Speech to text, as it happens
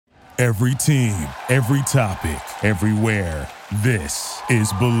Every team, every topic, everywhere. This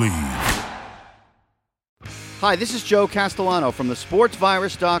is Believe. Hi, this is Joe Castellano from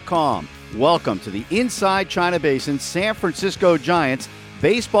thesportsvirus.com. Welcome to the Inside China Basin San Francisco Giants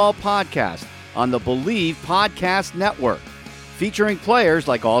baseball podcast on the Believe Podcast Network, featuring players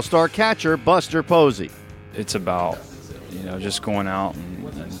like all-star catcher Buster Posey. It's about, just going out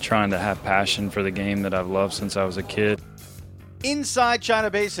and trying to have passion for the game that I've loved since I was a kid. Inside China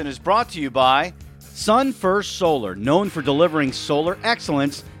Basin is brought to you by Sun First Solar, known for delivering solar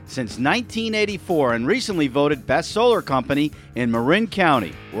excellence since 1984 and recently voted Best Solar Company in Marin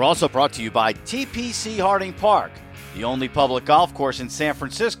County. We're also brought to you by TPC Harding Park, the only public golf course in San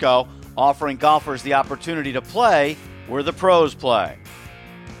Francisco offering golfers the opportunity to play where the pros play.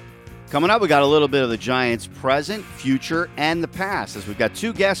 Coming up, we got a little bit of the Giants' present, future, and the past, as we've got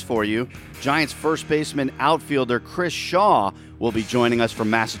two guests for you. Giants first baseman outfielder Chris Shaw will be joining us from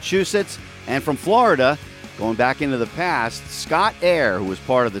Massachusetts, and from Florida, going back into the past, Scott Eyre, who was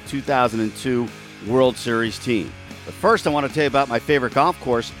part of the 2002 World Series team. But first, I want to tell you about my favorite golf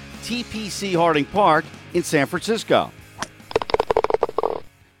course, TPC Harding Park in San Francisco.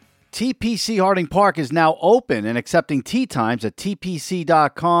 TPC Harding Park is now open and accepting tee times at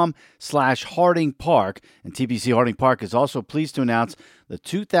tpc.com/Harding Park. And TPC Harding Park is also pleased to announce the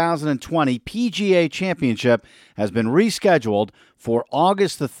 2020 PGA Championship has been rescheduled for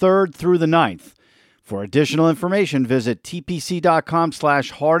August the 3rd through the 9th. For additional information, visit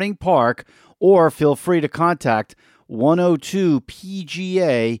tpc.com/Harding Park or feel free to contact 102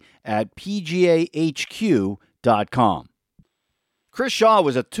 PGA at pgahq.com. Chris Shaw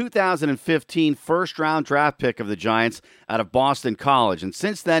was a 2015 first-round draft pick of the Giants out of Boston College, and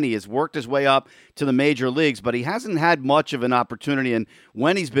since then he has worked his way up to the major leagues, but he hasn't had much of an opportunity, and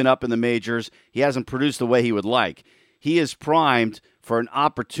when he's been up in the majors, he hasn't produced the way he would like. He is primed for an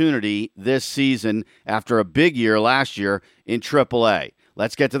opportunity this season after a big year last year in AAA.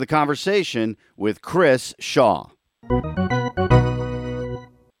 Let's get to the conversation with Chris Shaw.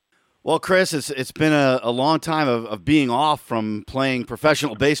 Well, Chris, it's been a long time of being off from playing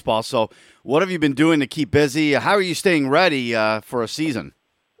professional baseball. So what have you been doing to keep busy? How are you staying ready for a season?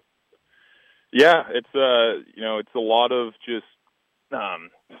 Yeah, it's it's a lot of just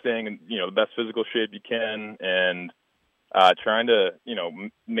staying in the best physical shape you can and trying to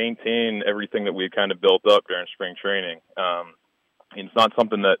maintain everything that we kind of built up during spring training. It's not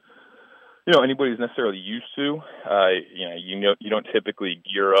something that anybody's necessarily used to. You don't typically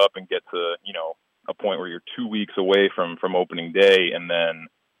gear up and get to, a point where you're 2 weeks away from opening day, and then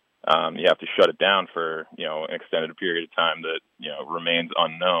you have to shut it down for, an extended period of time that, remains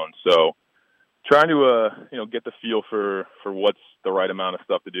unknown. So trying to, get the feel for what's the right amount of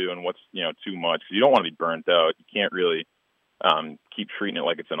stuff to do and what's, too much. You don't want to be burnt out. You can't really keep treating it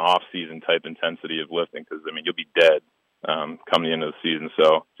like it's an off-season type intensity of lifting because, you'll be dead come the end of the season.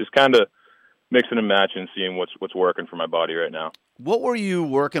 So just kind of mixing and matching, seeing what's working for my body right now. What were you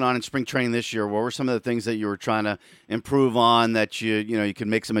working on in spring training this year? What were some of the things that you were trying to improve on that you could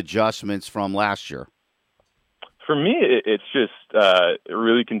make some adjustments from last year? For me, it's just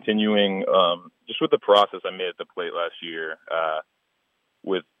really continuing just with the process I made at the plate last year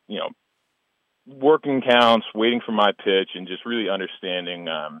with, working counts, waiting for my pitch, and just really understanding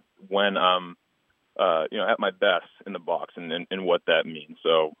when I'm, at my best in the box and what that means.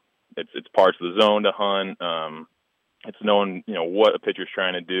 So it's parts of the zone to hunt. It's knowing, what a pitcher's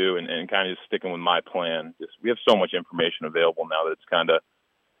trying to do and kind of just sticking with my plan. We have so much information available now that it's kind of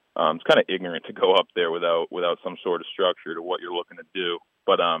ignorant to go up there without some sort of structure to what you're looking to do.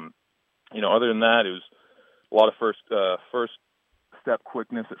 But, other than that, it was a lot of first step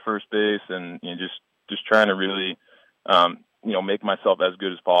quickness at first base and just trying to really, make myself as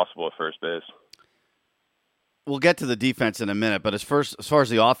good as possible at first base. We'll get to the defense in a minute, but as far as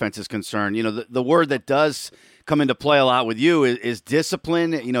the offense is concerned, the word that does come into play a lot with you is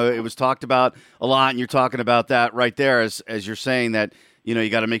discipline. It was talked about a lot, and you're talking about that right there as you're saying that,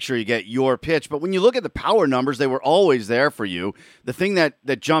 you got to make sure you get your pitch. But when you look at the power numbers, they were always there for you. The thing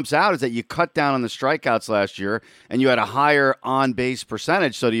that jumps out is that you cut down on the strikeouts last year, and you had a higher on-base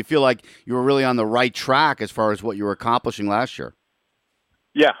percentage. So do you feel like you were really on the right track as far as what you were accomplishing last year?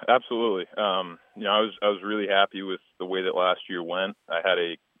 Yeah, absolutely. I was really happy with the way that last year went. I had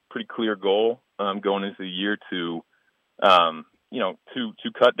a pretty clear goal going into the year to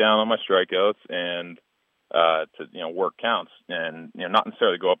cut down on my strikeouts and to work counts and not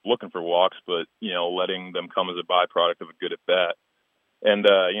necessarily go up looking for walks, but letting them come as a byproduct of a good at bat. And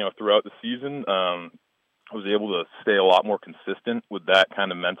throughout the season, I was able to stay a lot more consistent with that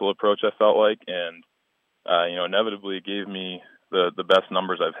kind of mental approach. I felt like, and inevitably it gave me the best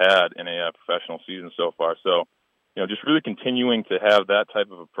numbers I've had in a professional season so far. So, just really continuing to have that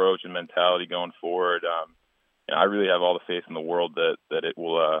type of approach and mentality going forward. I really have all the faith in the world that it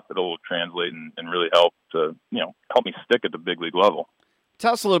will translate and really help to help me stick at the big league level.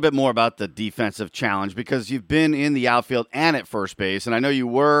 Tell us a little bit more about the defensive challenge, because you've been in the outfield and at first base, and I know you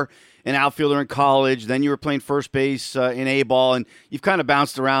were an outfielder in college, then you were playing first base in A-ball, and you've kind of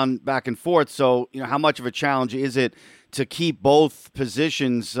bounced around back and forth. So, how much of a challenge is it to keep both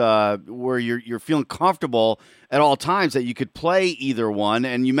positions where you're feeling comfortable at all times that you could play either one?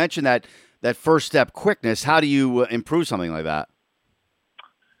 And you mentioned that first step quickness. How do you improve something like that?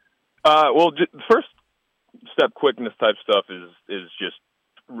 Well, first step quickness type stuff is just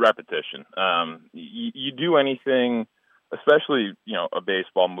repetition. You do anything, especially a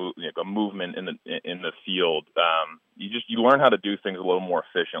baseball move, a movement in the field. You learn how to do things a little more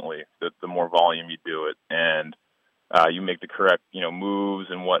efficiently. The more volume you do it, and you make the correct moves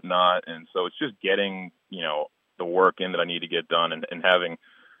and whatnot. And so it's just getting the work in that I need to get done, and having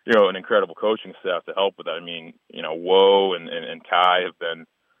an incredible coaching staff to help with that. I mean, Woe and Kai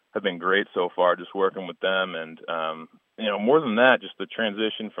have been great so far, just working with them. And, more than that, just the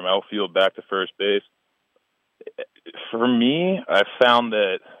transition from outfield back to first base. For me, I found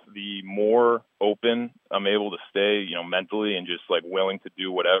that the more open I'm able to stay, mentally, and just willing to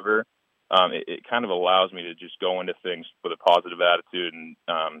do whatever, it kind of allows me to just go into things with a positive attitude and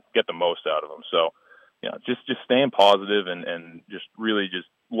get the most out of them. So, just staying positive and just really just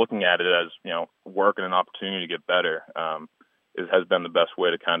looking at it as, work and an opportunity to get better has been the best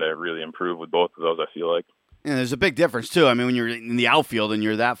way to kind of really improve with both of those, I feel like. And there's a big difference, too. I mean, when you're in the outfield and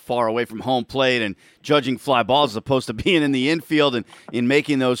you're that far away from home plate and judging fly balls as opposed to being in the infield and in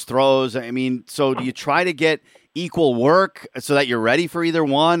making those throws. I mean, so do you try to get equal work so that you're ready for either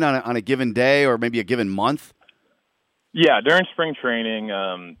one on a given day or maybe a given month? Yeah, during spring training,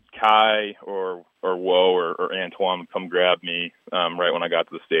 Kai or Woe or Antoine would come grab me right when I got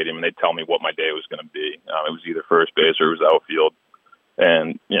to the stadium, and they'd tell me what my day was going to be. It was either first base or it was outfield.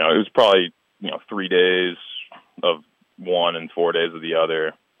 And, it was probably, 3 days of one and 4 days of the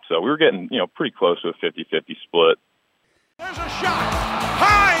other. So we were getting, pretty close to a 50-50 split. There's a shot,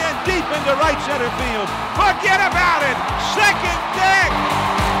 high and deep into right center field. Forget about it, second deck.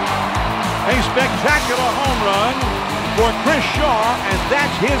 A spectacular home run for Chris Shaw, and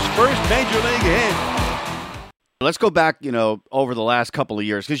that's his first major league hit. Let's go back, over the last couple of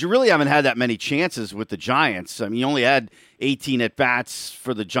years, because you really haven't had that many chances with the Giants. I mean, you only had 18 at-bats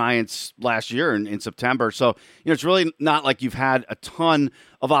for the Giants last year in September. So, it's really not like you've had a ton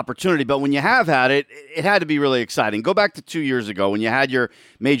of opportunity. But when you have had it, it had to be really exciting. Go back to 2 years ago when you had your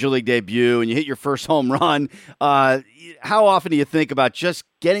Major League debut and you hit your first home run. How often do you think about just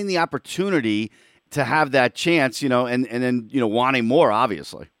getting the opportunity to have that chance, and then, wanting more,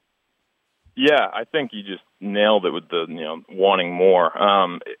 obviously? Yeah, I think you just nailed it with the, wanting more.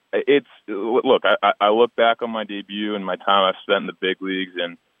 Look, I look back on my debut and my time I've spent in the big leagues,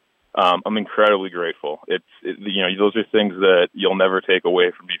 and I'm incredibly grateful. Those are things that you'll never take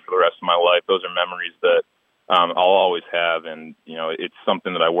away from me for the rest of my life. Those are memories that I'll always have, and, it's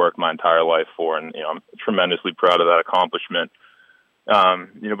something that I worked my entire life for, and, I'm tremendously proud of that accomplishment.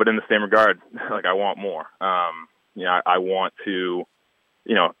 But in the same regard, I want more. I want to,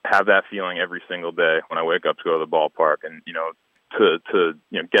 have that feeling every single day when I wake up to go to the ballpark, and, to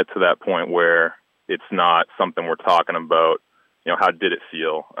get to that point where it's not something we're talking about, how did it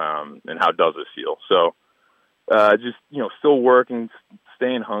feel, and how does it feel? So, just, still working,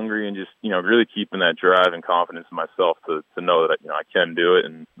 staying hungry, and just, really keeping that drive and confidence in myself to know that, I can do it,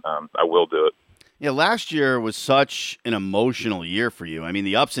 and I will do it. Yeah, last year was such an emotional year for you. I mean,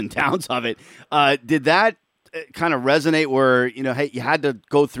 the ups and downs of it. Did that kind of resonate where, hey, you had to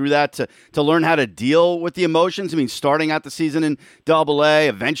go through that to learn how to deal with the emotions? I mean, starting out the season in Double-A,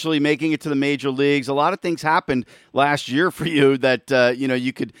 eventually making it to the major leagues. A lot of things happened last year for you that,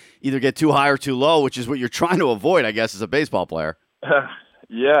 you could either get too high or too low, which is what you're trying to avoid, I guess, as a baseball player.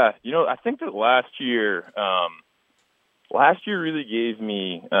 Yeah. I think that last year really gave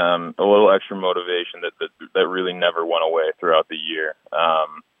me a little extra motivation that really never went away throughout the year.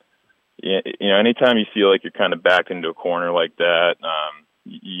 Anytime you feel like you're kind of backed into a corner like that,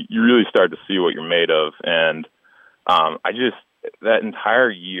 you really start to see what you're made of. And that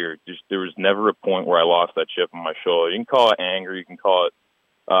entire year, there was never a point where I lost that chip on my shoulder. You can call it anger, you can call it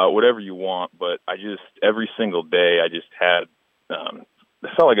whatever you want, but every single day, I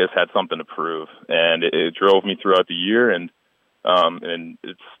felt like I just had something to prove, and it drove me throughout the year. And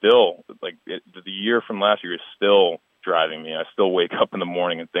it's still the year from last year is still driving me. I still wake up in the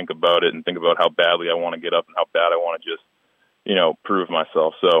morning and think about it, and think about how badly I want to get up and how bad I want to just prove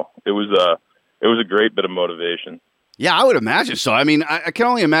myself. So it was a great bit of motivation. Yeah, I would imagine so. I mean, I can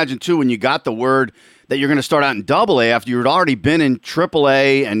only imagine, too, when you got the word that you're going to start out in Double-A after you had already been in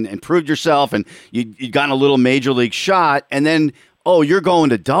Triple-A and proved yourself and you'd gotten a little major league shot, and then, you're going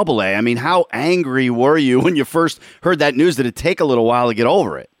to Double-A. I mean, how angry were you when you first heard that news? Did it take a little while to get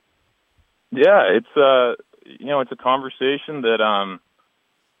over it? Yeah, it's it's a conversation that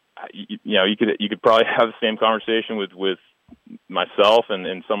you could probably have the same conversation with myself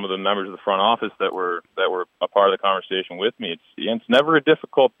and some of the members of the front office that were a part of the conversation with me. It's never a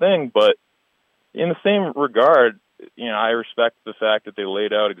difficult thing, but in the same regard, I respect the fact that they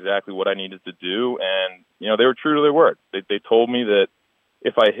laid out exactly what I needed to do, and they were true to their word. They told me that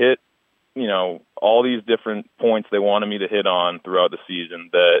if I hit all these different points they wanted me to hit on throughout the season,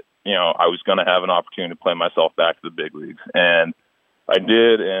 that I was going to have an opportunity to play myself back to the big leagues, and I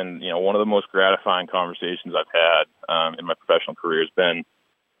did. And one of the most gratifying conversations I've had in my professional career has been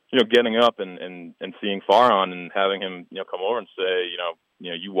getting up and seeing Farhan and having him come over and say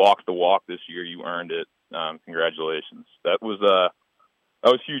you walked the walk this year, you earned it, congratulations. That was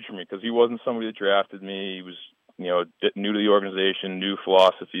huge for me, because he wasn't somebody that drafted me. He was new to the organization, new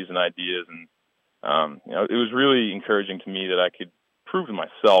philosophies and ideas, and it was really encouraging to me that I could prove to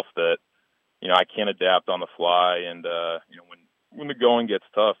myself that I can adapt on the fly, and when the going gets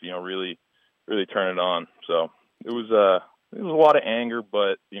tough, really turn it on. So it was a lot of anger,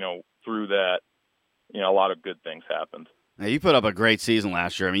 but through that, a lot of good things happened. Now, you put up a great season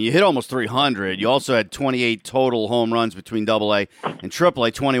last year. I mean, you hit almost 300. You also had 28 total home runs between Double-A and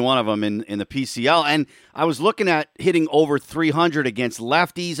Triple-A, 21 of them in the PCL. And I was looking at hitting over 300 against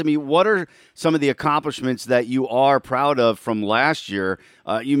lefties. I mean, what are some of the accomplishments that you are proud of from last year?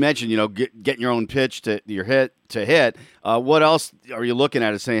 You mentioned, getting your own pitch to hit. What else are you looking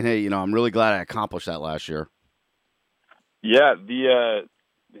at as saying, hey, I'm really glad I accomplished that last year? Yeah, the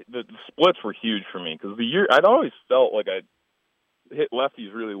splits were huge for me, because the year I'd always felt like I hit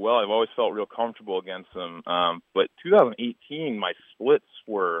lefties really well. I've always felt real comfortable against them. But 2018, my splits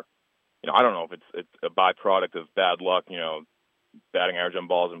were, I don't know if it's a byproduct of bad luck, batting average on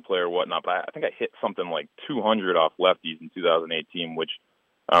balls in play or whatnot, but I think I hit something like 200 off lefties in 2018, which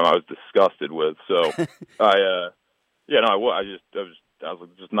I was disgusted with. So that was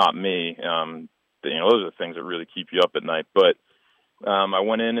just not me. Those are the things that really keep you up at night. But I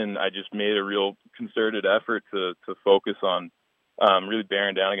went in and I just made a real concerted effort to focus on really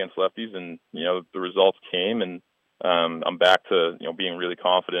bearing down against lefties, and the results came, and I'm back to being really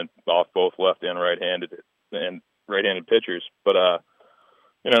confident off both left and right-handed pitchers. But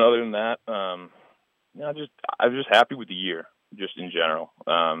other than that, I was just happy with the year, just in general.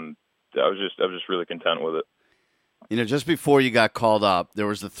 I was just really content with it. Just before you got called up, there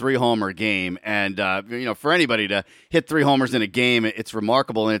was the 3-homer game. And, for anybody to hit 3 homers in a game, it's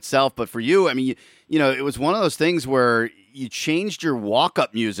remarkable in itself. But for you, I mean, it was one of those things where you changed your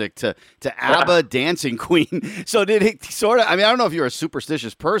walk-up music to ABBA Dancing Queen. So did it sort of, I mean, I don't know if you're a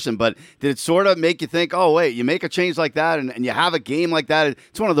superstitious person, but did it sort of make you think, oh, wait, you make a change like that and you have a game like that?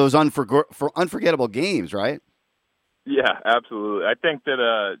 It's one of those unforgettable games, right? Yeah, absolutely. I think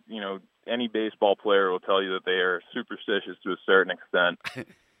that, any baseball player will tell you that they are superstitious to a certain extent.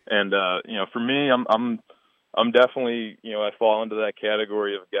 And, for me, I'm definitely, I fall into that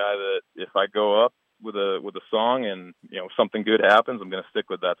category of guy that if I go up with a song and, something good happens, I'm going to stick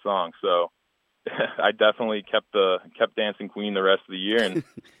with that song. So I definitely kept Dancing Queen the rest of the year. And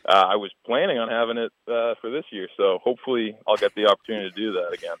I was planning on having it for this year. So hopefully I'll get the opportunity to do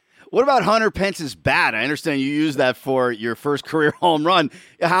that again. What about Hunter Pence's bat? I understand you used that for your first career home run.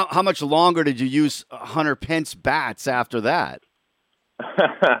 How much longer did you use Hunter Pence bats after that?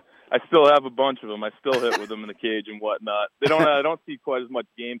 I still have a bunch of them. I still hit with them in the cage and whatnot. I don't see quite as much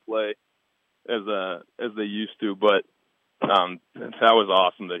gameplay as they used to, but that was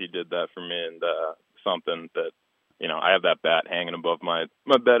awesome that he did that for me, and something that I have that bat hanging above my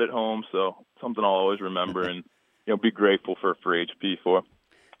bed at home, so something I'll always remember and be grateful for HP for.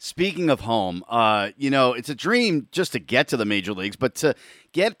 Speaking of home, it's a dream just to get to the major leagues, but to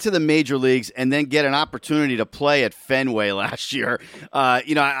get to the major leagues and then get an opportunity to play at Fenway last year.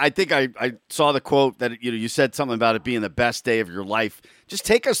 I think I saw the quote that you said something about it being the best day of your life. Just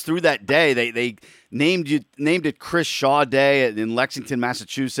take us through that day. They named it Chris Shaw Day in Lexington,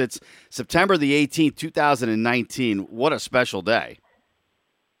 Massachusetts, September the 18th, 2019. What a special day.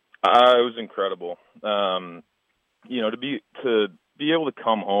 It was incredible. To be able to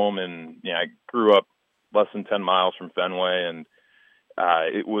come home, and I grew up less than 10 miles from Fenway, and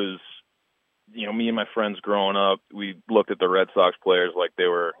it was, me and my friends growing up, we looked at the Red Sox players like they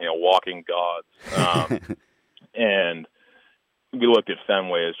were, walking gods. And, we look at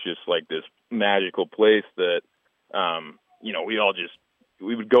Fenway as just like this magical place that,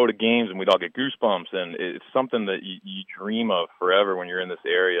 we would go to games and we'd all get goosebumps, and it's something that you dream of forever when you're in this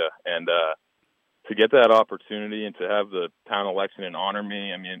area. And to get that opportunity and to have the town of Lexington honor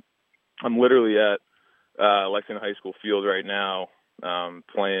me, I mean, I'm literally at Lexington High School field right now,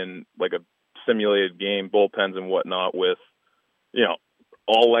 playing like a simulated game, bullpens and whatnot with,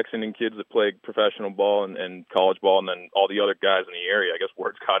 all Lexington kids that play professional ball and college ball, and then all the other guys in the area. I guess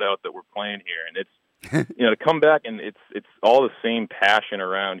word's got out that we're playing here, and it's, to come back and it's all the same passion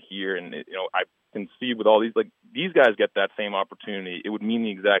around here. And, I can see with all these guys get that same opportunity, it would mean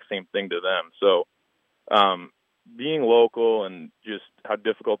the exact same thing to them. So, being local and just how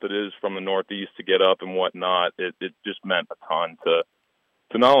difficult it is from the Northeast to get up and whatnot, it just meant a ton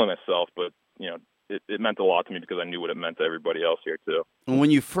to not only myself, but, it meant a lot to me because I knew what it meant to everybody else here too.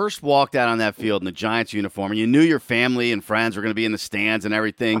 When you first walked out on that field in the Giants uniform and you knew your family and friends were going to be in the stands and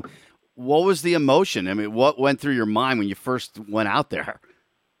everything, what was the emotion? I mean, what went through your mind when you first went out there?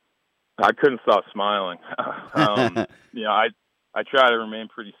 I couldn't stop smiling. I try to remain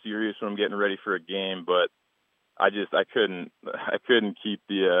pretty serious when I'm getting ready for a game, but I couldn't keep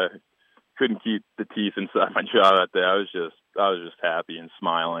the teeth inside my jaw that day. I was just happy and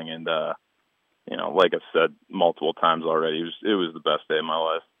smiling, and like I've said multiple times already, it was the best day of my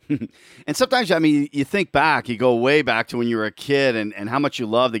life. And sometimes, I mean, you think back, you go way back to when you were a kid and how much you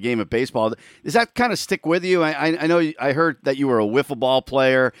loved the game of baseball. Does that kind of stick with you? I know I heard that you were a wiffle ball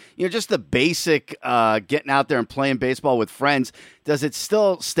player. Just the basic getting out there and playing baseball with friends. Does it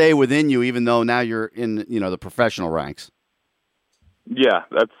still stay within you, even though now you're in the professional ranks? Yeah,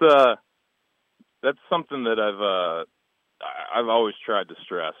 that's something that I've always tried to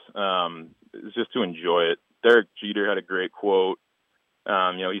stress. It's just to enjoy it. Derek Jeter had a great quote.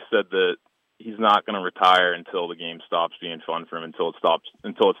 He said that he's not going to retire until the game stops being fun for him, until it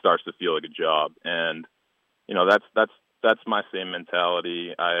starts to feel like a job. And, that's my same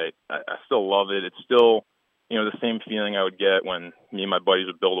mentality. I still love it. It's still, the same feeling I would get when me and my buddies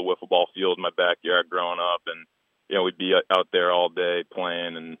would build a wiffle ball field in my backyard growing up, and, we'd be out there all day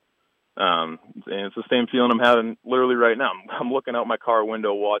playing, and it's the same feeling I'm having literally right now. I'm looking out my car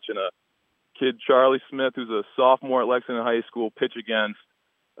window watching a kid, Charlie Smith, who's a sophomore at Lexington High School, pitch against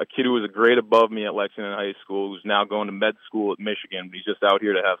a kid who was a grade above me at Lexington High School, who's now going to med school at Michigan. But he's just out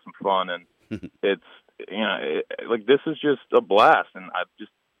here to have some fun, and it's this is just a blast. And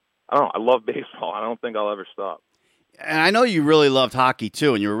I love baseball. I don't think I'll ever stop. And I know you really loved hockey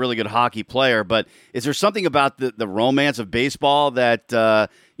too, and you're a really good hockey player. But is there something about the romance of baseball that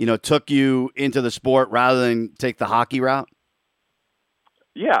took you into the sport rather than take the hockey route?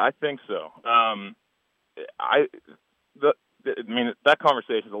 Yeah, I think so. That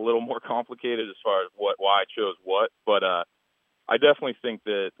conversation is a little more complicated as far as why I chose what, but I definitely think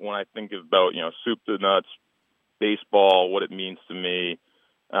that when I think about soup to nuts baseball, what it means to me,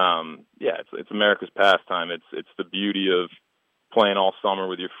 it's America's pastime. It's the beauty of playing all summer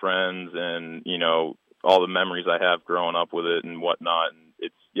with your friends, and all the memories I have growing up with it and whatnot. And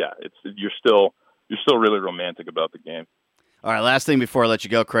you're still really romantic about the game. All right, last thing before I let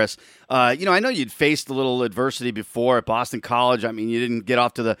you go, Chris. I know you'd faced a little adversity before at Boston College. I mean, you didn't get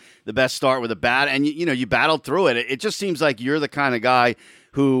off to the best start with a bat, and you battled through it. It just seems like you're the kind of guy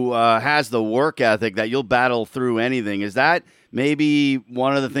who has the work ethic that you'll battle through anything. Is that maybe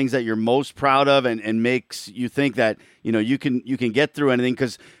one of the things that you're most proud of and makes you think that you can get through anything?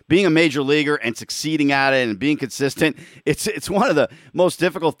 Because being a major leaguer and succeeding at it and being consistent, it's one of the most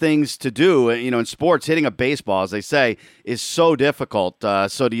difficult things to do. In sports, hitting a baseball, as they say, is so difficult.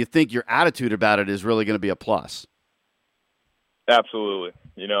 So do you think your attitude about it is really going to be a plus? Absolutely.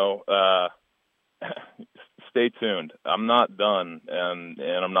 Stay tuned. I'm not done, and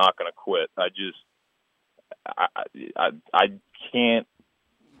I'm not going to quit. I can't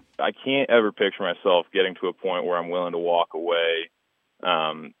ever picture myself getting to a point where I'm willing to walk away,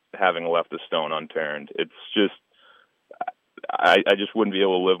 having left a stone unturned. It's just, I just wouldn't be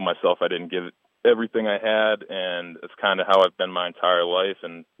able to live with myself if I didn't give it everything I had, and it's kind of how I've been my entire life.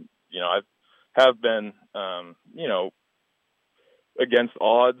 And I have been, against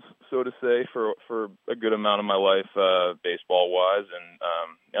odds, so to say, for a good amount of my life, baseball-wise, and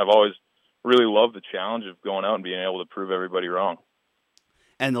I've always really loved the challenge of going out and being able to prove everybody wrong.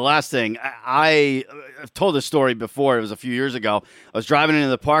 And the last thing, I've told this story before. It was a few years ago. I was driving into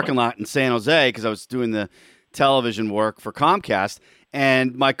the parking lot in San Jose because I was doing the television work for Comcast,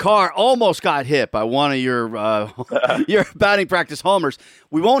 and my car almost got hit by one of your your batting practice homers.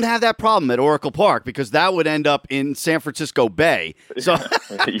 We won't have that problem at Oracle Park because that would end up in San Francisco Bay. So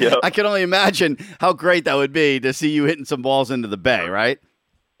Yep. I can only imagine how great that would be to see you hitting some balls into the Bay, right?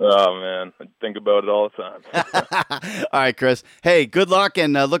 Oh, man. I think about it all the time. All right, Chris. Hey, good luck,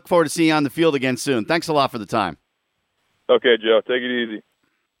 and look forward to seeing you on the field again soon. Thanks a lot for the time. Okay, Joe. Take it easy.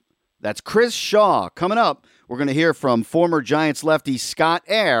 That's Chris Shaw. Coming up, we're going to hear from former Giants lefty Scott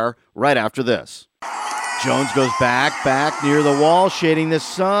Eyre right after this. Jones goes back near the wall, shading the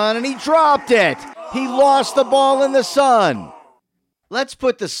sun, and he dropped it. He lost the ball in the sun. Let's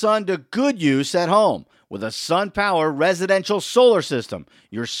put the sun to good use at home with a SunPower residential solar system.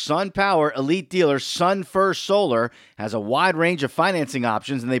 Your SunPower elite dealer, Sun First Solar, has a wide range of financing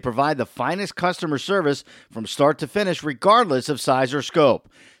options, and they provide the finest customer service from start to finish, regardless of size or scope.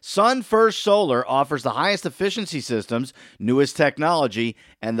 Sun First Solar offers the highest efficiency systems, newest technology,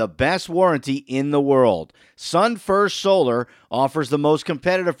 and the best warranty in the world. Sun First Solar offers the most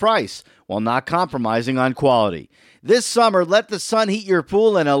competitive price while not compromising on quality. This summer, let the sun heat your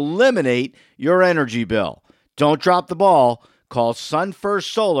pool and eliminate your energy bill. Don't drop the ball. Call Sun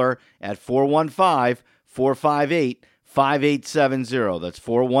First Solar at 415-458-5870. That's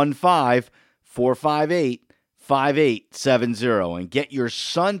 415-458-5870. And get your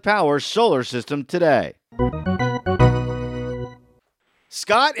SunPower solar system today.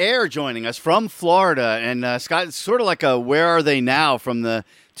 Scott Eyre joining us from Florida. And Scott, it's sort of like a where are they now from the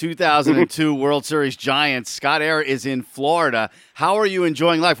 2002 World Series Giants. Scott Eyre is in Florida. How are you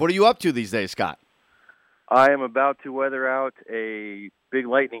enjoying life? What are you up to these days, Scott? I am about to weather out a big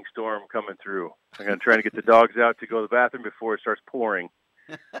lightning storm coming through. I'm going to try to get the dogs out to go to the bathroom before it starts pouring.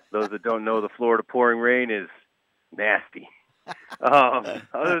 Those that don't know, the Florida pouring rain is nasty. Other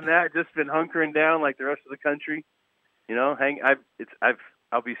than that, just been hunkering down like the rest of the country. You know,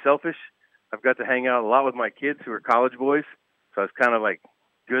 I'll be selfish. I've got to hang out a lot with my kids who are college boys, so I was kind of like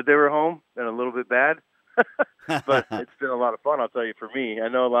good they were home and a little bit bad. But it's been a lot of fun, I'll tell you, for me. I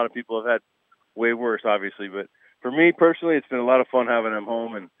know a lot of people have had way worse, obviously, but for me personally, it's been a lot of fun having them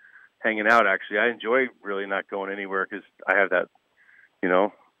home and hanging out, actually. I enjoy really not going anywhere because I have that, you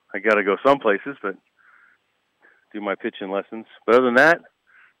know, I got to go some places, but do my pitching lessons. But other than that,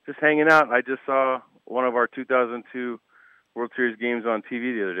 just hanging out. I just saw one of our 2002 World Series games on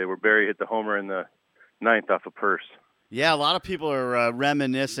TV the other day where Barry hit the homer in the ninth off a Purse. Yeah, a lot of people are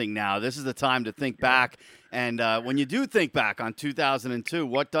reminiscing now. This is the time to think back. And when you do think back on 2002,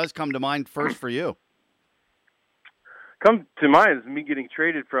 what does come to mind first for you? Come to mind is me getting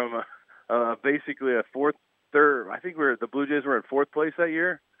traded from basically a third. I think the Blue Jays were in fourth place that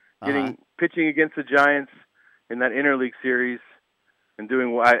year, pitching against the Giants in that interleague series, and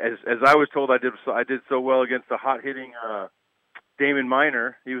doing as I was told I did so well against the hot hitting Damon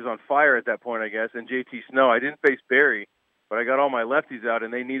Minor. He was on fire at that point, I guess, and JT Snow. I didn't face Barry, but I got all my lefties out,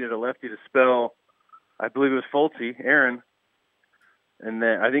 and they needed a lefty to spell, I believe it was Fulte, Aaron. And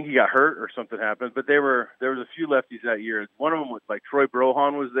then I think he got hurt or something happened. But there was a few lefties that year. One of them was like Troy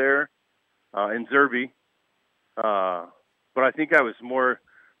Brohan was there, and Zerby. But I think I was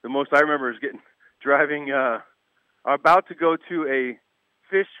the most I remember is driving, about to go to a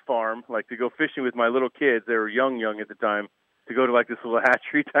fish farm, like to go fishing with my little kids. They were young at the time, to go to like this little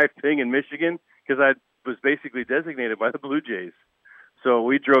hatchery type thing in Michigan, because I was basically designated by the Blue Jays. So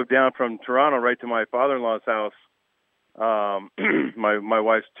we drove down from Toronto right to my father-in-law's house, my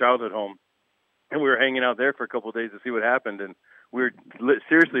wife's childhood home, and we were hanging out there for a couple of days to see what happened. And we were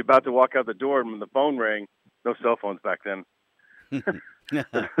seriously about to walk out the door, and when the phone rang, no cell phones back then.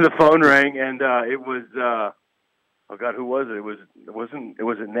 The phone rang, and it was oh God, who was it? Was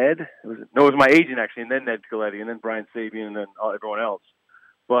it Ned? It was my agent actually, and then Ned Coletti, and then Brian Sabian, and then everyone else.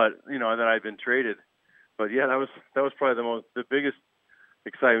 But then I'd been traded. But yeah, that was probably the biggest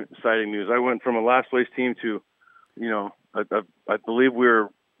exciting news. I went from a last place team to, I believe we were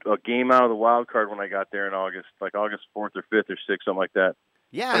a game out of the wild card when I got there in August, like August 4th or 5th or 6th, something like that.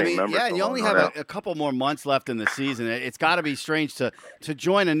 Yeah, and you only have a couple more months left in the season. It's got to be strange to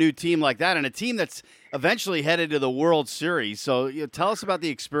join a new team like that, and a team that's eventually headed to the World Series. So tell us about the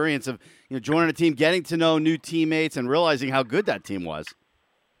experience of joining a team, getting to know new teammates, and realizing how good that team was.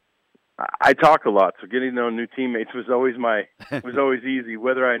 I talk a lot, so getting to know new teammates was always easy.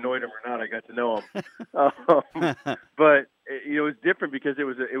 Whether I annoyed them or not, I got to know them. But it was different because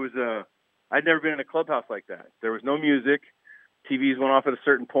I'd never been in a clubhouse like that. There was no music. TVs went off at a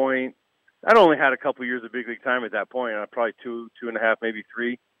certain point. I'd only had a couple years of big league time at that point. Probably two and a half, maybe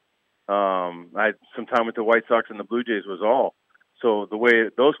three. I had some time with the White Sox and the Blue Jays was all. So the way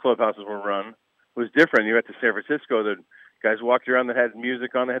those clubhouses were run was different. You went to San Francisco, Guys walked around that had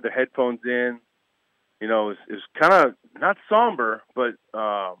music on, they had their headphones in. You know, it was kind of not somber, but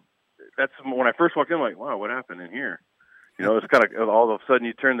that's when I first walked in, I'm like, wow, what happened in here? You know, it's kind of all of a sudden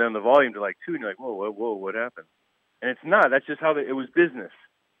you turn down the volume to like 2, and you're like, whoa, what happened? And it's not. That's just how it was business.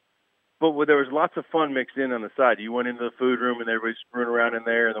 But there was lots of fun mixed in on the side. You went into the food room, and everybody's screwing around in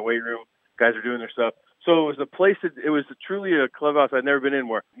there, in the weight room. Guys are doing their stuff. So it was a place it was truly a clubhouse I'd never been in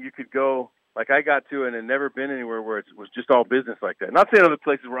where you could go, like I got to, and had never been anywhere where it was just all business like that. Not saying other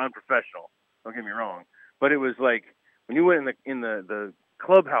places were unprofessional. Don't get me wrong. But it was like when you went in the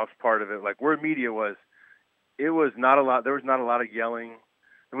clubhouse part of it, like where media was, it was not a lot. There was not a lot of yelling.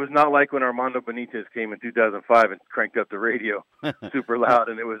 It was not like when Armando Benitez came in 2005 and cranked up the radio super loud,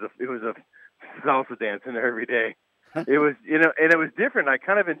 and it was a salsa dance in there every day. It was, you know, and it was different. I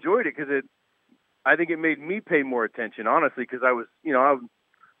kind of enjoyed it because I think it made me pay more attention, honestly, because I was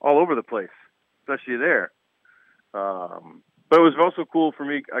all over the place, especially there. But it was also cool for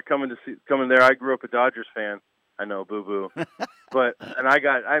me coming there. I grew up a Dodgers fan. I know, boo-boo.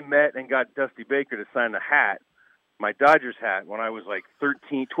 I met and got Dusty Baker to sign a hat, my Dodgers hat, when I was like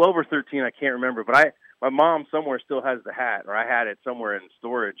 12 or 13, I can't remember. But my mom somewhere still has the hat, or I had it somewhere in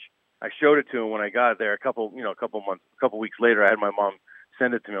storage. I showed it to him when I got there a couple weeks later. I had my mom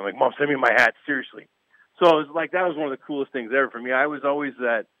send it to me. I'm like, Mom, send me my hat, seriously. So it was like, that was one of the coolest things ever for me. I was always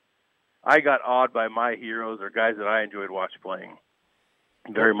I got awed by my heroes or guys that I enjoyed playing.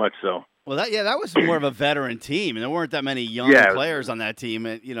 Very much so. Well, that was more of a veteran team, and there weren't that many young players on that team.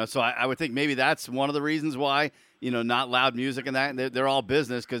 And, so I would think maybe that's one of the reasons why, not loud music and that. They're all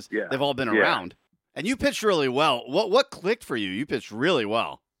business because they've all been around. And you pitched really well. What clicked for you? You pitched really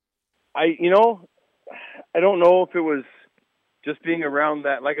well. I don't know if it was just being around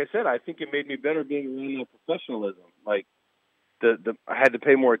that. Like I said, I think it made me better being around that professionalism. Like I had to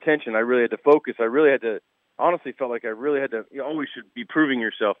pay more attention. I really had to focus. I really had to. Honestly, felt like I really had to. You always should be proving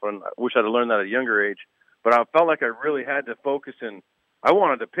yourself. And I wish I'd have learned that at a younger age. But I felt like I really had to focus, and I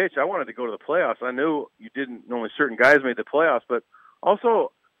wanted to pitch. I wanted to go to the playoffs. I knew only certain guys made the playoffs, but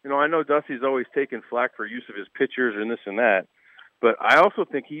also, I know Dusty's always taken flack for use of his pitchers and this and that. But I also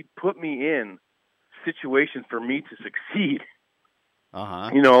think he put me in situations for me to succeed.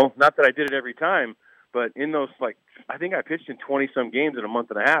 Not that I did it every time, but in those, I think I pitched in 20-some games in a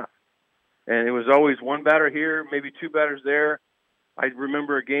month and a half. And it was always one batter here, maybe two batters there. I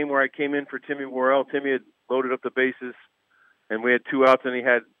remember a game where I came in for Timmy Worrell. Timmy had loaded up the bases, and we had 2 outs, and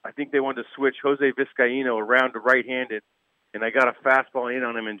I think they wanted to switch Jose Vizcaíno around to right-handed, and I got a fastball in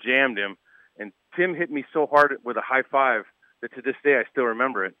on him and jammed him. And Tim hit me so hard with a high five that to this day I still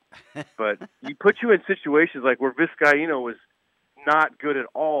remember it. But he put you in situations like where Vizcaíno was not good at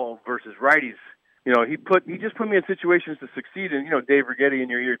all versus righties. He just put me in situations to succeed. And, Dave Righetti in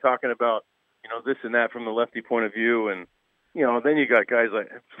your ear talking about, this and that from the lefty point of view. And, then you got guys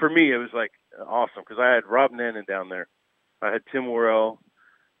like, for me, it was like awesome because I had Rob Nannon down there. I had Tim Worrell,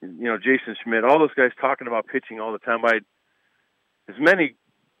 Jason Schmidt, all those guys talking about pitching all the time. As many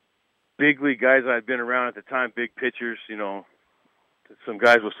big league guys I'd been around at the time, big pitchers, some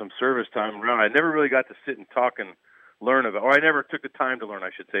guys with some service time around. I never really got to sit and talk and learn about, or I never took the time to learn,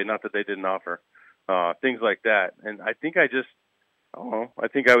 I should say, not that they didn't offer things like that. And I think I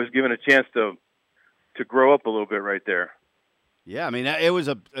was given a chance to grow up a little bit right there. Yeah, I mean, it was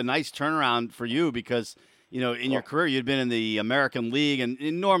a nice turnaround for you because, in your career, you'd been in the American League,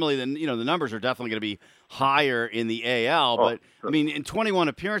 and normally, the numbers are definitely going to be higher in the AL. But, I mean, in 21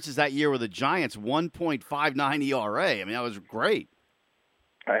 appearances that year with the Giants, 1.59 ERA. I mean, that was great.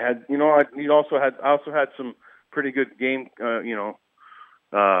 I had, I also had some pretty good game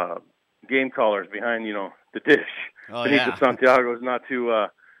callers behind, the dish. Benito Santiago is not too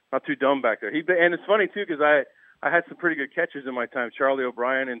dumb back there. And it's funny too because I had some pretty good catchers in my time. Charlie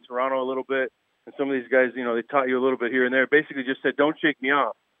O'Brien in Toronto a little bit, and some of these guys, they taught you a little bit here and there. Basically, just said, "Don't shake me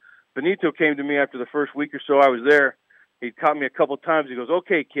off." Benito came to me after the first week or so I was there. He caught me a couple times. He goes,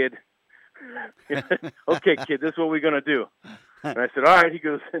 "Okay, kid." "Okay, kid, this is what we're gonna do." And I said, "All right." He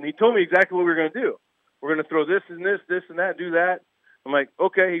goes, and he told me exactly what we were gonna do. We're gonna throw this and this and that, do that. I'm like,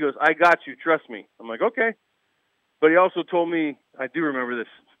 "Okay." He goes, "I got you. Trust me." I'm like, "Okay." But he also told me, I do remember this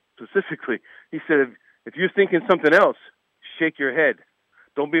specifically. He said, if you're thinking something else, shake your head.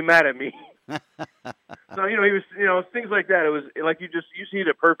 Don't be mad at me. So, he was, things like that. It was like you see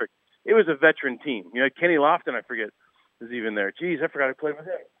it perfect. It was a veteran team. Kenny Lofton, I forget, was even there. Geez, I forgot I played with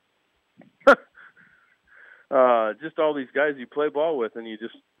him. Just all these guys you play ball with, and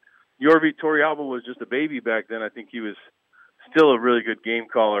Yorvi Torrealba was just a baby back then. I think he was still a really good game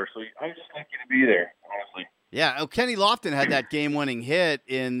caller. So I'm just lucky to be there, honestly. Yeah, Kenny Lofton had that game-winning hit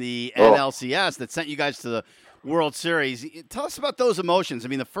in the NLCS that sent you guys to the World Series. Tell us about those emotions. I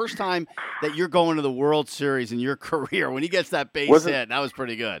mean, the first time that you're going to the World Series in your career, when he gets that base hit, that was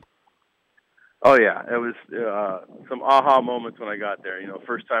pretty good. Oh, yeah. It was some aha moments when I got there.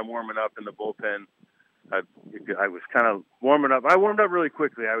 First time warming up in the bullpen. I was kind of warming up. I warmed up really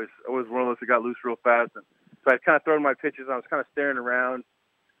quickly. I was one of those that got loose real fast. And so I'd kind of thrown my pitches. I was kind of staring around.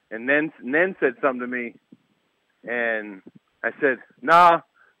 And then said something to me. And I said, nah,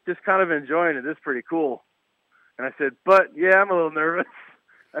 just kind of enjoying it. This is pretty cool. And I said, but, yeah, I'm a little nervous.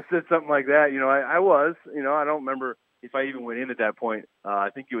 I said something like that. I was. I don't remember if I even went in at that point. I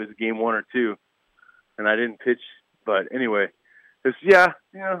think it was game 1 or 2. And I didn't pitch. But anyway, it was,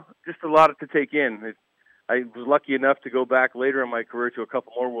 just a lot to take in. I was lucky enough to go back later in my career to a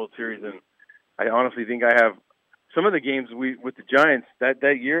couple more World Series. And I honestly think I have some of the games with the Giants that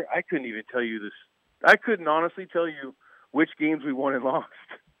year. I couldn't even tell you this. I couldn't honestly tell you which games we won and lost.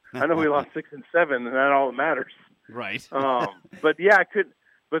 I know we lost 6 and 7, and that all matters. Right. But yeah, I could.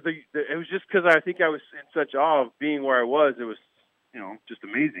 But it was just because I think I was in such awe of being where I was. It was, just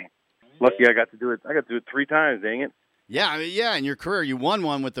amazing. Lucky I got to do it. I got to do it 3 times. Dang it. Yeah, in your career, you won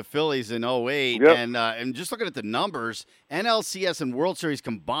one with the Phillies in 2008, yep. And just looking at the numbers, NLCS and World Series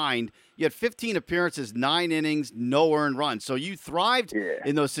combined, you had 15 appearances, 9 innings, no earned runs. So you thrived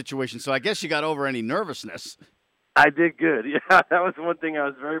in those situations. So I guess you got over any nervousness. I did good. Yeah, that was one thing I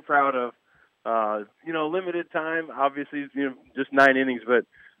was very proud of. Limited time, obviously, just 9 innings, but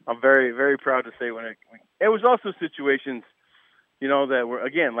I'm very, very proud to say it was also situations, that were,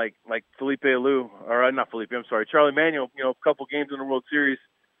 again, like Felipe Alou, or not Felipe, I'm sorry, Charlie Manuel, a couple games in the World Series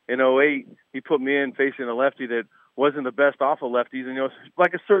in 2008, he put me in facing a lefty that wasn't the best off of lefties, and,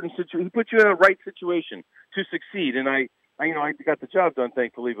 like a certain situation, he put you in a right situation to succeed, and I got the job done,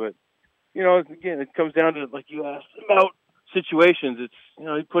 thankfully, but, again, it comes down to, like you asked about situations, it's,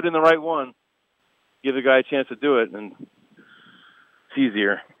 he put in the right one, give the guy a chance to do it, and it's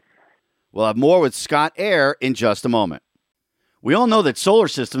easier. We'll have more with Scott Eyre in just a moment. We all know that solar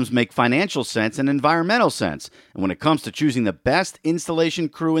systems make financial sense and environmental sense. And when it comes to choosing the best installation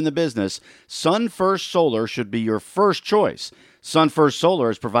crew in the business, Sun First Solar should be your first choice. Sun First Solar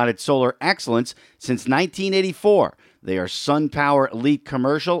has provided solar excellence since 1984. They are SunPower Elite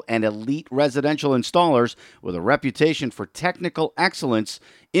Commercial and Elite Residential installers with a reputation for technical excellence,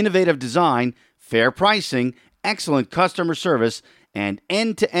 innovative design, fair pricing, excellent customer service, and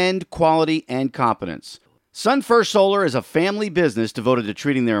end-to-end quality and competence. Sun First Solar is a family business devoted to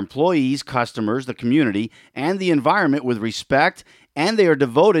treating their employees, customers, the community, and the environment with respect, and they are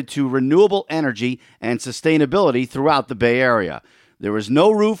devoted to renewable energy and sustainability throughout the Bay Area. There is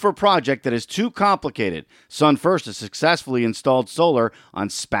no roof or project that is too complicated. Sun First has successfully installed solar on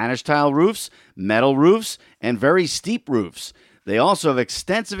Spanish tile roofs, metal roofs, and very steep roofs. They also have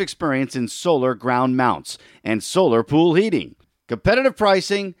extensive experience in solar ground mounts and solar pool heating. Competitive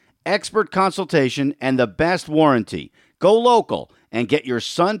pricing, expert consultation, and the best warranty. Go local and get your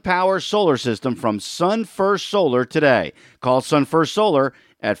SunPower solar system from Sun First Solar today. Call Sun First Solar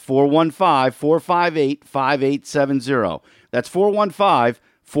at 415-458-5870. That's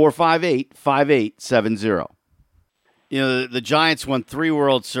 415-458-5870. The Giants won 3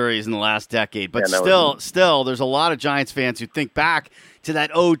 World Series in the last decade, but still, there's a lot of Giants fans who think back to that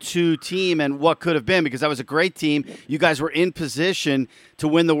 2002 team and what could have been, because that was a great team. You guys were in position to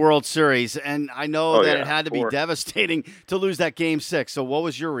win the World Series, and I know it had to be devastating to lose that Game 6. So what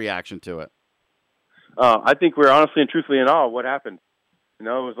was your reaction to it? I think we're honestly and truthfully in awe of what happened. It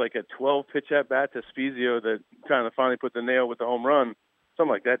was like a 12-pitch at-bat to Spezio that kind of finally put the nail with the home run,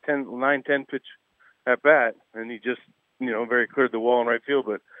 something like that, 9-10 pitch at-bat, and he just very cleared the wall in right field.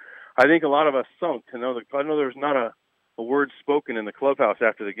 But I think a lot of us sunk. I know there was not a word spoken in the clubhouse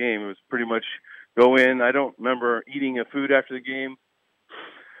after the game. It was pretty much go in. I don't remember eating a food after the game.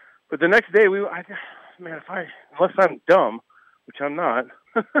 But the next day, unless I'm dumb, which I'm not,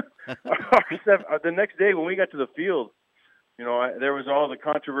 the next day when we got to the field, there was all the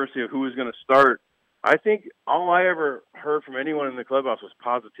controversy of who was going to start. I think all I ever heard from anyone in the clubhouse was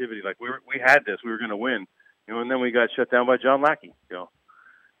positivity. Like we had this, we were going to win. And then we got shut down by John Lackey.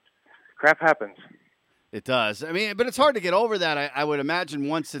 Crap happens. It does. I mean, but it's hard to get over that. I would imagine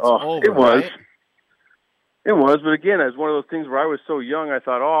once it's over. It was. Right? It was, but again, it was one of those things where I was so young. I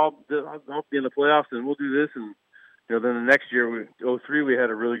thought, I'll be in the playoffs and we'll do this. And then the next year, 2003, we had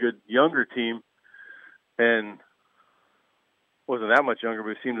a really good younger team, and wasn't that much younger. But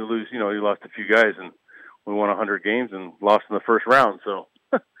we seemed to lose. You lost a few guys, and we won 100 games and lost in the first round. So.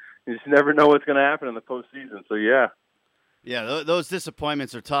 You just never know what's going to happen in the postseason. So, yeah. Yeah, those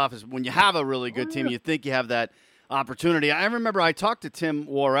disappointments are tough. Is when you have a really good team, you think you have that opportunity. I remember I talked to Tim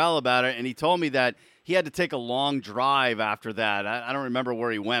Worrell about it, and he told me that he had to take a long drive after that. I don't remember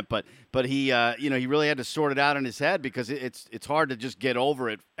where he went, but he he really had to sort it out in his head because it's hard to just get over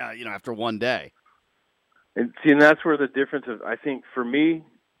it after one day. And see, and that's where the difference is. I think for me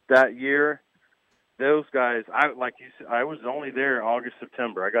that year, those guys, like you said, I was only there August,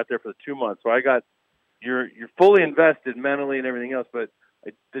 September. I got there for the 2 months, so I got you're fully invested mentally and everything else. But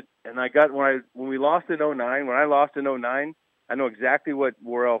when we lost in 2009, when I lost in 2009, I know exactly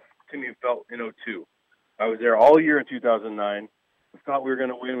where else Timmy felt in 2002. I was there all year in 2009. We thought we were going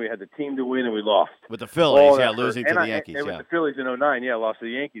to win. We had the team to win, and we lost. With the Phillies, losing to the Yankees. And with the Phillies in 2009, lost to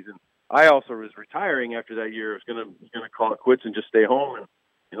the Yankees. And I also was retiring after that year. I was going to call it quits and just stay home. And,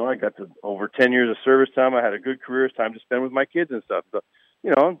 I got to over 10 years of service time. I had a good career, time to spend with my kids and stuff. So,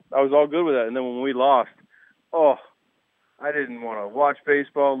 I was all good with that. And then when we lost, I didn't want to watch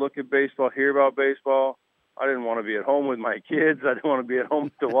baseball, look at baseball, hear about baseball. I didn't want to be at home with my kids. I didn't want to be at home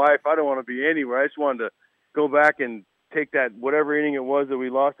with the wife. I didn't want to be anywhere. I just wanted to go back and take that whatever inning it was that we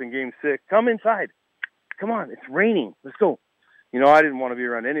lost in Game 6. Come inside. Come on, it's raining. Let's go. I didn't want to be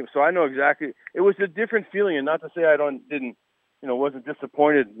around anyone. So I know exactly. It was a different feeling, and not to say I wasn't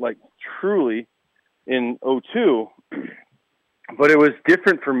disappointed like truly in 2002, but it was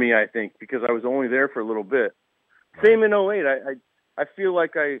different for me, I think, because I was only there for a little bit. Same in 2008. I feel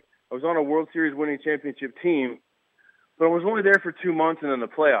like I was on a World Series winning championship team, but I was only there for 2 months and then the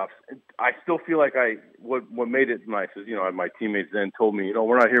playoffs. I still feel like what made it nice is, my teammates then told me,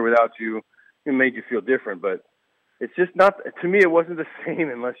 we're not here without you. It made you feel different, but it's just not, to me, it wasn't the same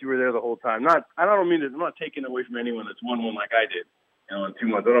unless you were there the whole time. I'm not taking away from anyone that's won one like I did, in 2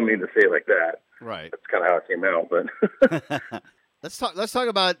 months. I don't mean to say it like that. Right. That's kind of how it came out, but. Let's talk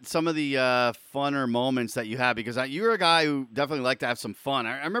about some of the funner moments that you had, because you're a guy who definitely liked to have some fun.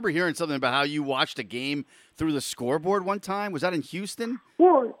 I remember hearing something about how you watched a game through the scoreboard one time. Was that in Houston?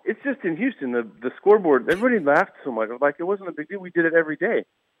 Well, it's just in Houston. The scoreboard, everybody laughed so much. Like, it wasn't a big deal. We did it every day.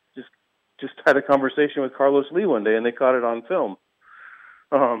 Just had a conversation with Carlos Lee one day, and they caught it on film.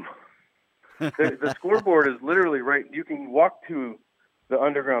 The scoreboard is literally right. You can walk to the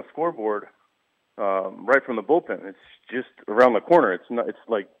underground scoreboard right from the bullpen. It's just around the corner. It's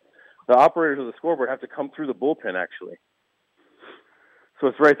like the operators of the scoreboard have to come through the bullpen, actually. So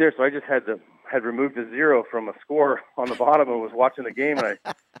it's right there. So I just had removed a 0 from a score on the bottom and was watching the game, and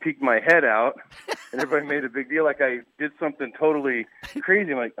I peeked my head out, and everybody made a big deal like I did something totally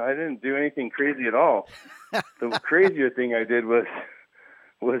crazy. I'm like, I didn't do anything crazy at all. The crazier thing I did was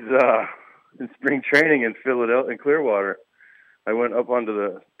in spring training in Philadelphia, in Clearwater. I went up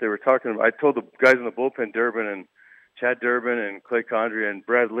they were talking, I told the guys in the bullpen, Durbin and Chad Durbin and Clay Condria and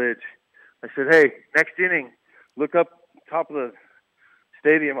Brad Lidge, I said, hey, next inning, look up top of the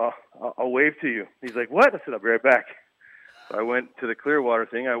stadium, I'll wave to you. He's like, what? I said, I'll be right back. So I went to the Clearwater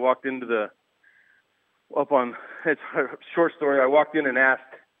thing. I walked into it's a short story. I walked in and asked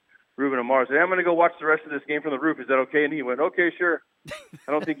Ruben Amaro, I said, hey, I'm going to go watch the rest of this game from the roof. Is that okay? And he went, okay, sure.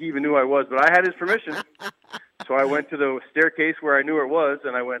 I don't think he even knew I was, but I had his permission. So I went to the staircase where I knew it was,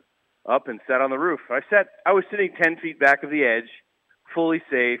 and I went up and sat on the roof. I was sitting 10 feet back of the edge, fully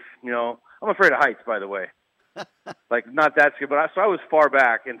safe. I'm afraid of heights, by the way. Like, not that scary, but so I was far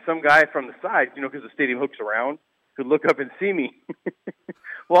back, and some guy from the side, because the stadium hooks around, could look up and see me.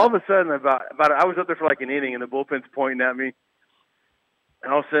 Well, all of a sudden, I was up there for like an inning, and the bullpen's pointing at me.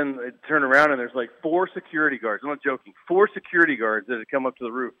 And all of a sudden, I turn around, and there's like 4 security guards. I'm not joking. 4 security guards that had come up to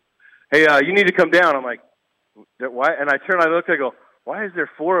the roof. Hey, you need to come down. I'm like, why? And I look, I go, why is there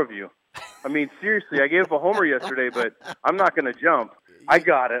 4 of you? I mean, seriously, I gave up a homer yesterday, but I'm not going to jump. I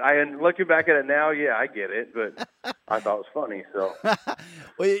got it. Looking back at it now, yeah, I get it, but I thought it was funny. So,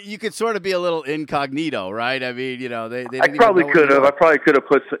 well, you could sort of be a little incognito, right? I mean, they I probably could have. I probably could have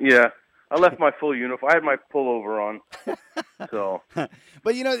put some, yeah. I left my full uniform. I had my pullover on. So,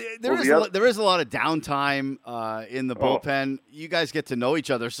 but there is a lot of downtime in the bullpen. You guys get to know each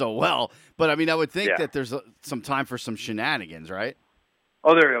other so well, but I mean, I would think that there's some time for some shenanigans, right?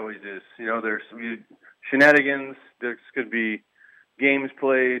 Oh, there always is. There's shenanigans. There could be games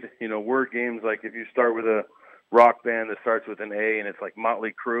played. Word games, like if you start with a rock band that starts with an A and it's like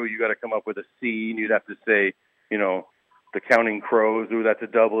Motley Crue, you got to come up with a C, and you'd have to say, the Counting Crows, ooh, that's a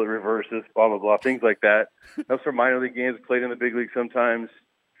double, it reverses, blah, blah, blah, things like that. Those are minor league games played in the big league sometimes,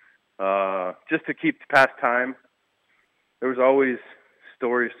 just to keep past time. There was always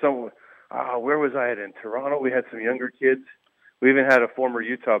stories. Where was I at? In Toronto, we had some younger kids. We even had a former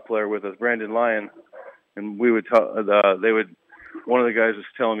Utah player with us, Brandon Lyon, and we would one of the guys was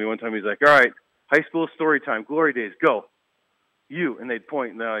telling me one time, he's like, all right, high school story time, glory days, go. You, and they'd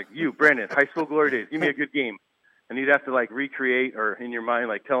point, and they're like, you, Brandon, high school glory days, give me a good game. And you'd have to, like, recreate or in your mind,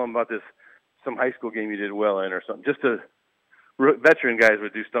 like, tell them about this some high school game you did well in or something. Just veteran guys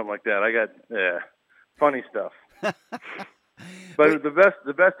would do something like that. I got funny stuff. But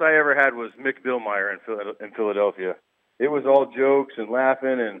the best I ever had was Mick Billmeyer in Philadelphia. It was all jokes and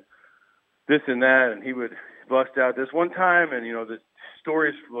laughing and this and that, and he would bust out this one time, and the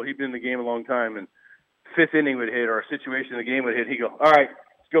stories. Well, he'd been in the game a long time, and fifth inning would hit or a situation in the game would hit. He'd go, "All right,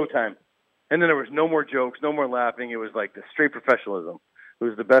 it's go time," and then there was no more jokes, no more laughing. It was like the straight professionalism. It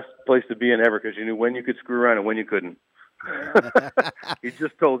was the best place to be in ever because you knew when you could screw around and when you couldn't. He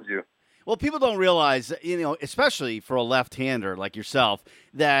just told you. Well, people don't realize, especially for a left-hander like yourself,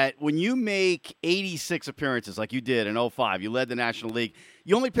 that when you make 86 appearances like you did in 05, you led the National League,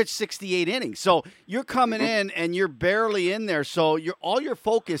 you only pitched 68 innings. So you're coming in and you're barely in there. So all your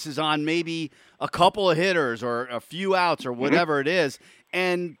focus is on maybe a couple of hitters or a few outs or whatever it is.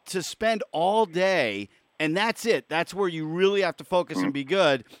 And to spend all day, and that's it. That's where you really have to focus and be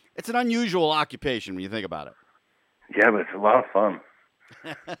good. It's an unusual occupation when you think about it. Yeah, but it's a lot of fun.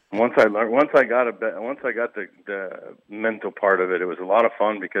 Once I got the mental part of it, it was a lot of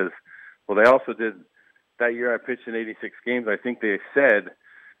fun because, they also did that year I pitched in 86 games. I think they said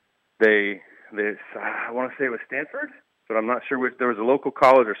I want to say it was Stanford, but I'm not sure which. There was a local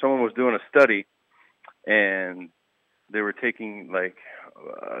college or someone was doing a study, and they were taking the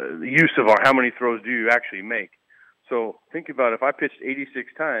use of how many throws do you actually make. So think about if I pitched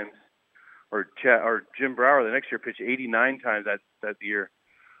 86 times. Or Jim Brower the next year pitched 89 times that year,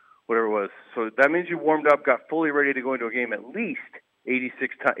 whatever it was. So that means you warmed up, got fully ready to go into a game at least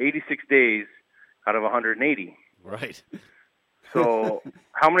 86 days out of 180. Right. So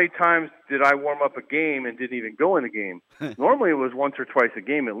how many times did I warm up a game and didn't even go in the game? Normally it was once or twice a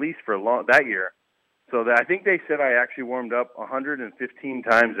game at least for that year. So I think they said I actually warmed up 115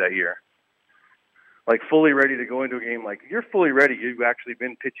 times that year. Fully ready to go into a game. You're fully ready. You've actually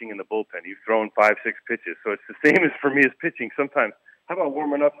been pitching in the bullpen. You've thrown 5-6 pitches. So it's the same as for me as pitching sometimes. How about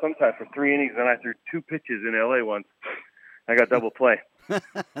warming up sometimes for 3 innings, and I threw 2 pitches in L.A. once. I got double play.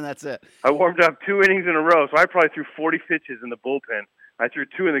 And that's it. I warmed up 2 innings in a row, so I probably threw 40 pitches in the bullpen. I threw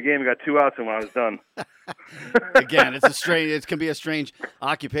 2 in the game and got 2 outs, and when I was done. Again, it can be a strange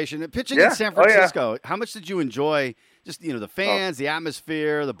occupation. Pitching in San Francisco, how much did you enjoy just, the fans, the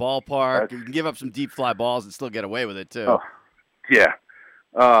atmosphere, the ballpark? You can give up some deep fly balls and still get away with it, too. Oh, yeah.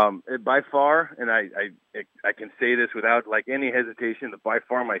 By far, and I can say this without, any hesitation, by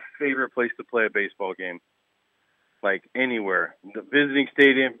far my favorite place to play a baseball game. Anywhere. The visiting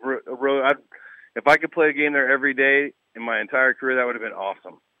stadium, if I could play a game there every day in my entire career, that would have been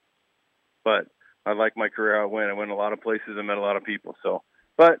awesome. But I like my career how it went. I went a lot of places and met a lot of people. So,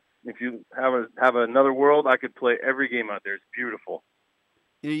 but if you have another world, I could play every game out there. It's beautiful.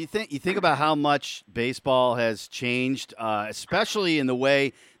 You think about how much baseball has changed, especially in the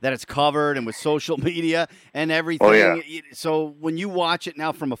way that it's covered and with social media and everything. Oh, yeah. So when you watch it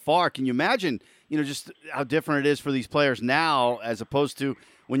now from afar, can you imagine, just how different it is for these players now as opposed to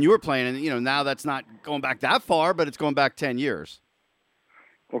when you were playing? And, now that's not going back that far, but it's going back 10 years.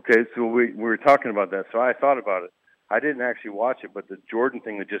 Okay, so we were talking about that. So I thought about it. I didn't actually watch it, but the Jordan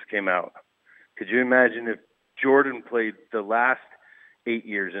thing that just came out. Could you imagine if Jordan played the last 8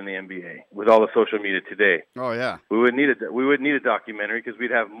 years in the NBA with all the social media today? Oh yeah, we would need a documentary because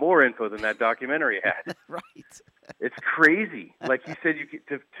we'd have more info than that documentary had. Right. It's crazy. Like you said,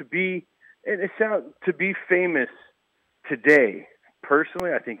 to be famous today.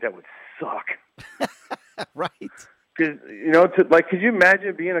 Personally, I think that would suck. Right. Because could you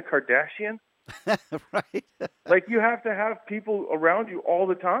imagine being a Kardashian? Right. You have to have people around you all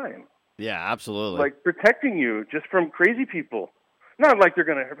the time. Yeah, absolutely. Protecting you just from crazy people. Not like they're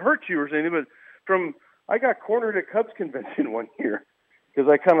going to hurt you or anything, but I got cornered at Cubs convention one year because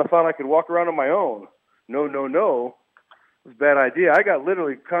I kind of thought I could walk around on my own. No. It was a bad idea. I got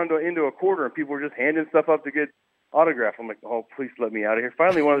literally into a corner and people were just handing stuff up to get autograph. I'm like, oh, please let me out of here.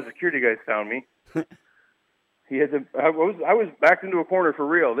 Finally, one of the security guys found me. I was backed into a corner for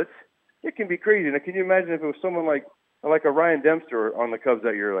real. It can be crazy. Now, can you imagine if it was someone like a Ryan Dempster on the Cubs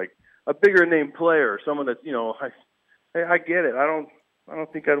that year, a bigger name player, someone that's I get it. I don't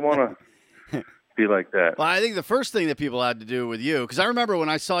think I'd want to be like that. Well, I think the first thing that people had to do with you, because I remember when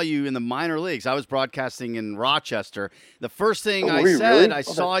I saw you in the minor leagues, I was broadcasting in Rochester. The first thing I said, really? I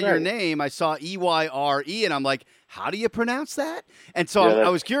saw your name, I saw Eyre, and I'm like, how do you pronounce that? And so I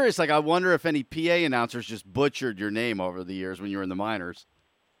was curious, I wonder if any PA announcers just butchered your name over the years when you were in the minors.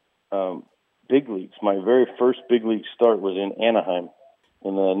 Big leagues. My very first big league start was in Anaheim,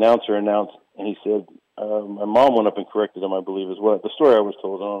 and the announcer announced, and he said, my mom went up and corrected him, I believe, is what the story I was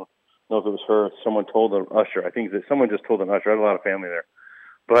told. I don't know if it was her. Someone told an usher. I think that someone just told an usher. I had a lot of family there.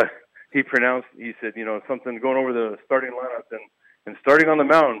 But he said, something going over the starting lineup and starting on the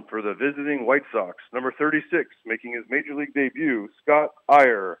mound for the visiting White Sox, number 36, making his major league debut, Scott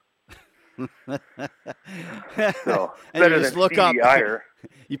Eyre. So and better you just than look up. Eyre.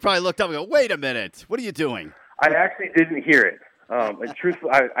 You probably looked up and go, "Wait a minute, what are you doing?" I actually didn't hear it. And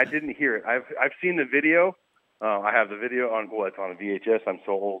truthfully, I didn't hear it. I've seen the video. I have the video it's on a VHS. I'm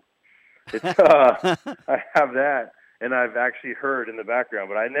so old. It's I have that, and I've actually heard in the background,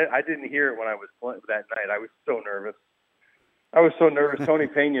 but I didn't hear it when I was playing that night. I was so nervous. Tony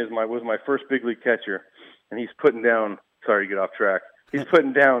Pena was my first big league catcher, and he's putting down. Sorry to get off track. He's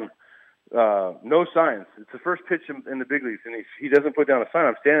putting down no signs. It's the first pitch in the big leagues, and he doesn't put down a sign.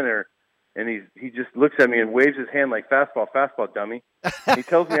 I'm standing there, and he just looks at me and waves his hand like fastball, dummy. He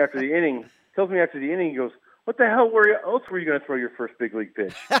tells me after the inning, he goes, "What the hell else were you going to throw your first big league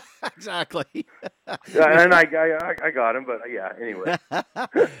pitch?" Exactly. And I got him, but yeah. Anyway.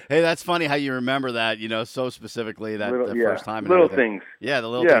 Hey, that's funny how you remember that. So specifically that first time. Little things. Yeah, the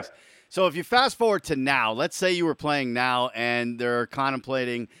little things. So if you fast forward to now, let's say you were playing now, and they're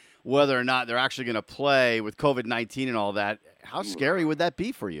contemplating whether or not they're actually going to play with COVID-19 and all that. How scary would that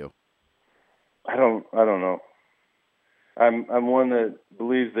be for you? I don't know. I'm one that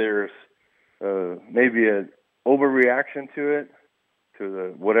believes there's maybe an overreaction to it, to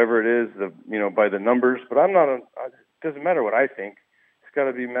the whatever it is, by the numbers. But I'm not. It doesn't matter what I think. It's got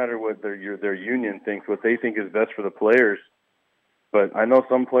to be matter what their union thinks, what they think is best for the players. But I know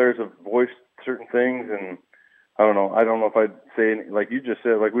some players have voiced certain things, and I don't know. I don't know if I'd say, like you just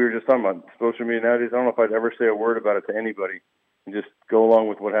said, like we were just talking about social media nowadays. I don't know if I'd ever say a word about it to anybody and just go along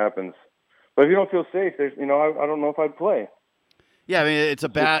with what happens. But if you don't feel safe, I don't know if I'd play. Yeah, I mean, it's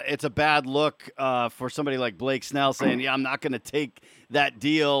a bad look for somebody like Blake Snell saying, "Yeah, I'm not going to take that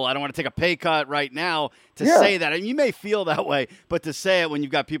deal. I don't want to take a pay cut right now." To say that, I mean, you may feel that way, but to say it when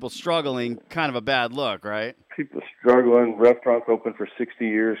you've got people struggling, kind of a bad look, right? People struggling, restaurants open for 60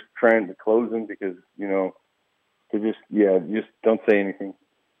 years, trying to close them because they just don't say anything,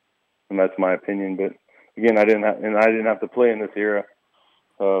 and that's my opinion. But again, I didn't have to play in this era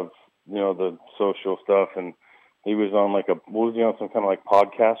of the social stuff and. He was on some kind of like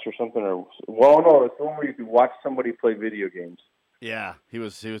podcast or something, no, it's the one where you could watch somebody play video games. Yeah, he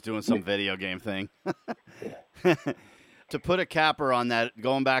was doing some video game thing. To put a capper on that,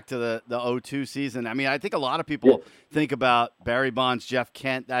 going back to the 2002 season, I mean, I think a lot of people think about Barry Bonds, Jeff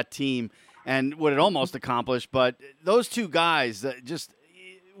Kent, that team, and what it almost accomplished. But those two guys,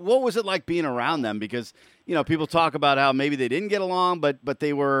 what was it like being around them? Because people talk about how maybe they didn't get along, but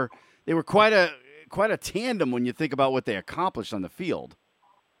they were quite a tandem when you think about what they accomplished on the field.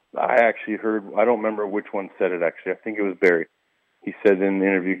 I actually heard, I don't remember which one said it actually. I think it was Barry. He said in the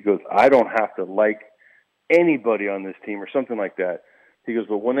interview, he goes, "I don't have to like anybody on this team," or something like that. He goes,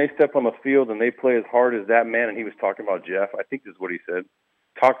 "But when they step on the field and they play as hard as that man," and he was talking about Jeff, I think this is what he said,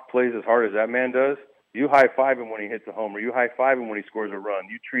 plays as hard as that man does, you high-five him when he hits a homer. You high-five him when he scores a run.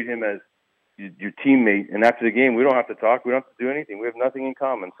 You treat him as your teammate, and after the game, we don't have to talk. We don't have to do anything. We have nothing in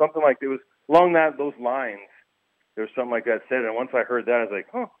common. Something like it was along those lines. There was something like that said, and once I heard that, I was like,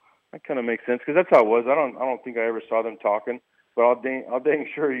 "Oh, that kind of makes sense," because that's how it was. I don't think I ever saw them talking, but I'll dang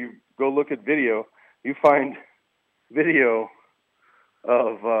sure you go look at video. You find video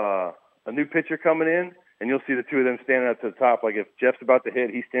of a new pitcher coming in, and you'll see the two of them standing at the top. Like if Jeff's about to hit,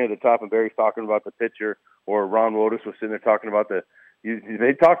 he's standing at the top, and Barry's talking about the pitcher, or Ron Wotus was sitting there talking about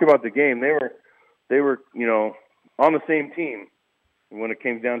they talked about the game. They were on the same team when it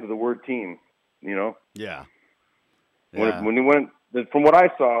came down to the word team. Yeah. When you went, from what I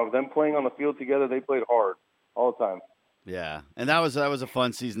saw of them playing on the field together, they played hard all the time. Yeah, and that was a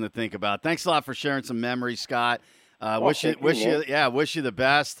fun season to think about. Thanks a lot for sharing some memories, Scott. Wish you the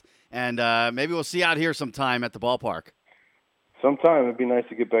best, and maybe we'll see you out here sometime at the ballpark. Sometime it'd be nice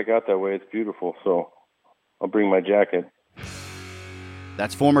to get back out that way. It's beautiful, so I'll bring my jacket.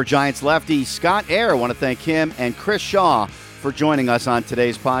 That's former Giants lefty Scott Eyre. I want to thank him and Chris Shaw for joining us on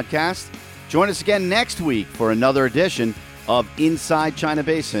today's podcast. Join us again next week for another edition of Inside China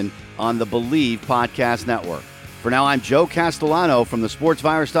Basin on the Believe Podcast Network. For now, I'm Joe Castellano from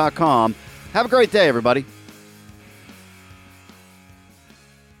thesportsvirus.com. Have a great day, everybody.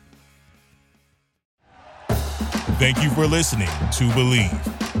 Thank you for listening to Believe.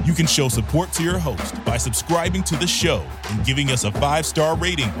 You can show support to your host by subscribing to the show and giving us a 5-star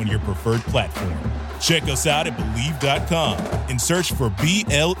rating on your preferred platform. Check us out at Believe.com and search for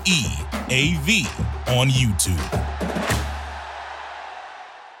BLEAV on YouTube.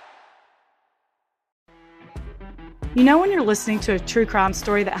 You know when you're listening to a true crime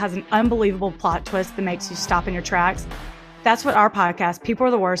story that has an unbelievable plot twist that makes you stop in your tracks? That's what our podcast, People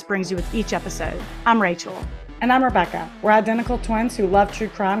Are the Worst, brings you with each episode. I'm Rachel. And I'm Rebecca. We're identical twins who love true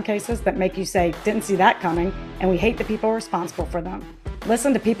crime cases that make you say, didn't see that coming, and we hate the people responsible for them.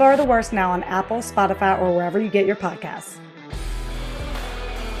 Listen to People Are the Worst now on Apple, Spotify, or wherever you get your podcasts.